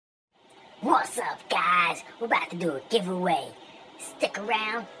What's up, guys? We're about to do a giveaway. Stick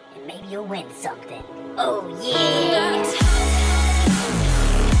around and maybe you'll win something. Oh yeah!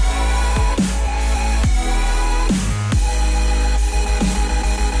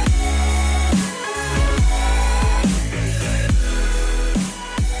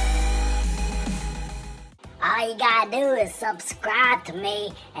 All you gotta do is subscribe to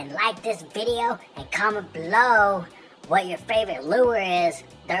me and like this video and comment below what your favorite lure is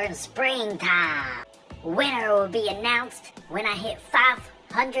during springtime. Winner will be announced when I hit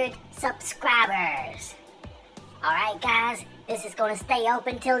 500 subscribers. Alright guys, this is gonna stay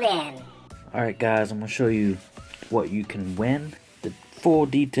open till then. Alright guys, I'm gonna show you what you can win. The full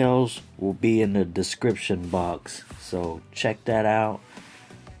details will be in the description box, so check that out.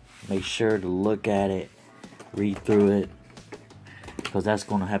 Make sure to look at it, read through it, because that's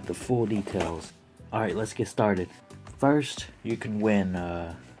gonna have the full details. Alright, let's get started. First, you can win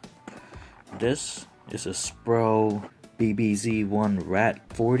this. It's a Spro BBZ-1 Rat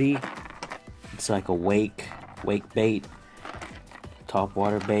 40. It's like a wake bait, top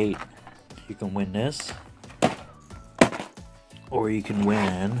water bait. You can win this, or you can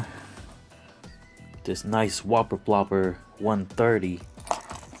win this nice Whopper Plopper 130.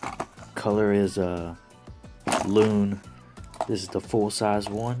 Color is loon. This is the full size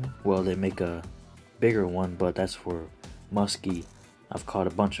one. Well, they make a bigger one, but that's for musky. I've caught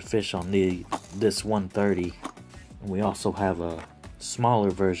a bunch of fish on this 130. And we also have a smaller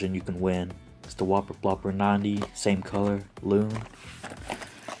version you can win. It's the Whopper Plopper 90, same color, loon.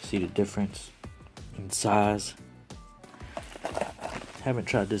 See the difference in size? Haven't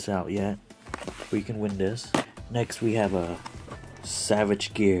tried this out yet, but you can win this. Next we have a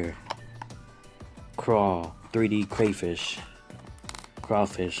Savage Gear Craw 3D Crayfish.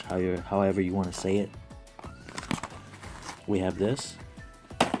 Crawfish, however you want to say it. We have this.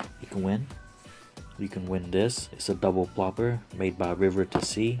 You can win. You can win this. It's a double plopper made by River to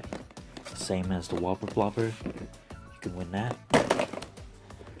Sea, same as the Whopper Plopper. You can win that.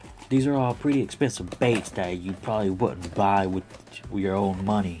 These are all pretty expensive baits that you probably wouldn't buy with your own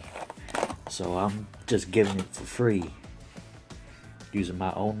money, so I'm just giving it for free, using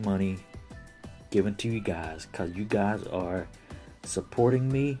my own money, giving to you guys, because you guys are supporting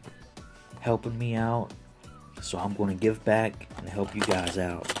me, helping me out, so I'm going to give back and help you guys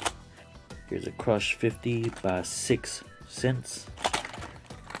out. Here's a Crush 50 by 6 cents.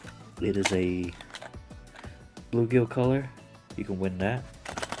 It is a bluegill color. You can win that.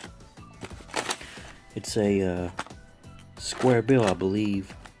 It's a square bill, I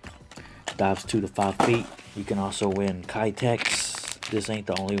believe. Dives 2 to 5 feet. You can also win Keitechs. This ain't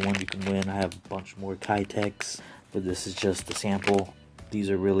the only one you can win. I have a bunch more Keitechs, but this is just a sample. These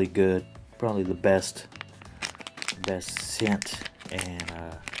are really good. Probably the best scent and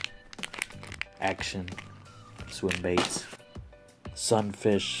action swim baits.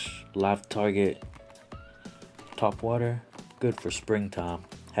 Sunfish, LiveTarget top water. Good for springtime.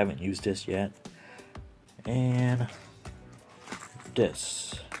 Haven't used this yet. And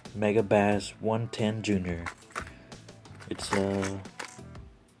this Mega Bass 110 Junior. It's a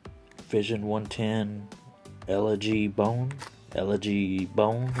Vision 110 elegy bone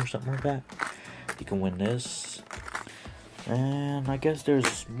or something like that. You can win this. And I guess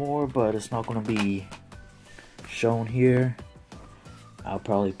there's more, but it's not going to be shown here. I'll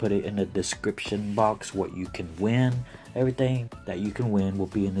probably put it in the description box what you can win. Everything that you can win will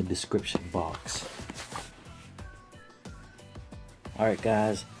be in the description box. Alright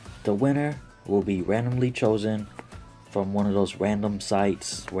guys, the winner will be randomly chosen from one of those random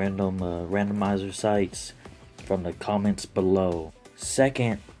sites, randomizer sites, from the comments below.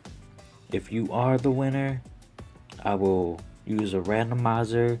 Second, if you are the winner, I will use a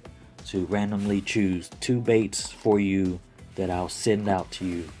randomizer to randomly choose 2 baits for you that I'll send out to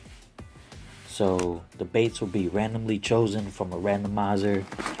you. So the baits will be randomly chosen from a randomizer,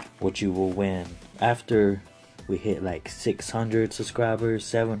 which you will win after we hit like 600 subscribers,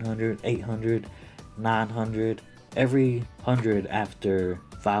 700, 800, 900. Every 100 after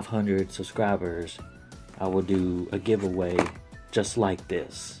 500 subscribers, I will do a giveaway just like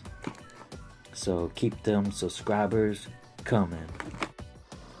this. So keep them subscribers coming.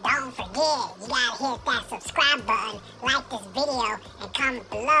 Don't forget, you gotta hit that subscribe button, like this video, and comment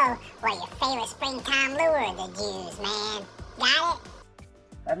below what your favorite springtime lure to use, man. Got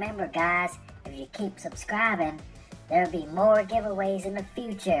it? Remember guys, if you keep subscribing, there'll be more giveaways in the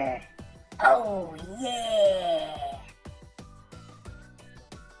future. Oh yeah!